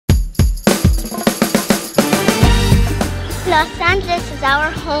Los Angeles is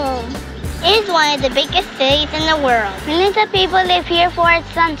our home. It is one of the biggest cities in the world. Millions of people live here for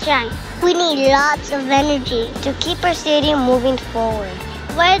its sunshine. We need lots of energy to keep our city moving forward.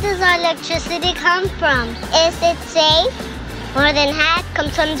 Where does our electricity come from? Is it safe? More than half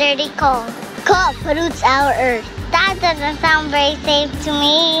comes from dirty coal. Coal pollutes our earth. That doesn't sound very safe to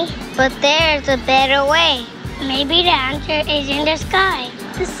me. But there's a better way. Maybe the answer is in the sky.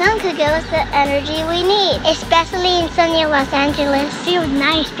 The sun could give us the energy we need, especially in sunny Los Angeles. It feels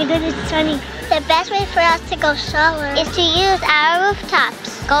nice because it's sunny. The best way for us to go solar is to use our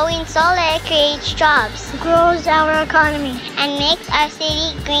rooftops. Going solar creates jobs, grows our economy, and makes our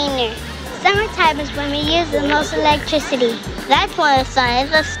city greener. Summertime is when we use the most electricity. That's when the sun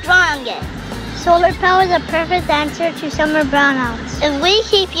is the strongest. Solar power is a perfect answer to summer brownouts. If we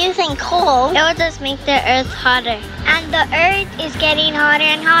keep using coal, it will just make the earth hotter. And the earth is getting hotter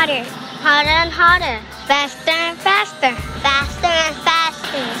and hotter. Hotter and hotter. Faster and faster. Faster and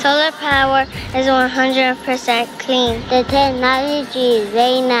faster. Solar power is 100% clean. The technology is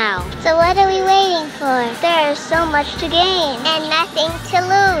there now. So what are we waiting for? There is so much to gain and nothing to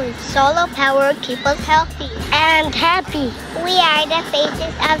lose. Solar power keeps us healthy and happy. We are the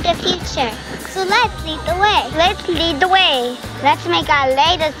faces of the future. So let's lead the way. Let's lead the way. Let's make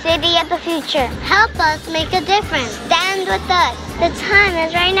LA the city of the future. Help us make a difference. Stand with us. The time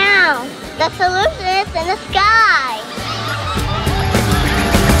is right now. The solution is in the sky.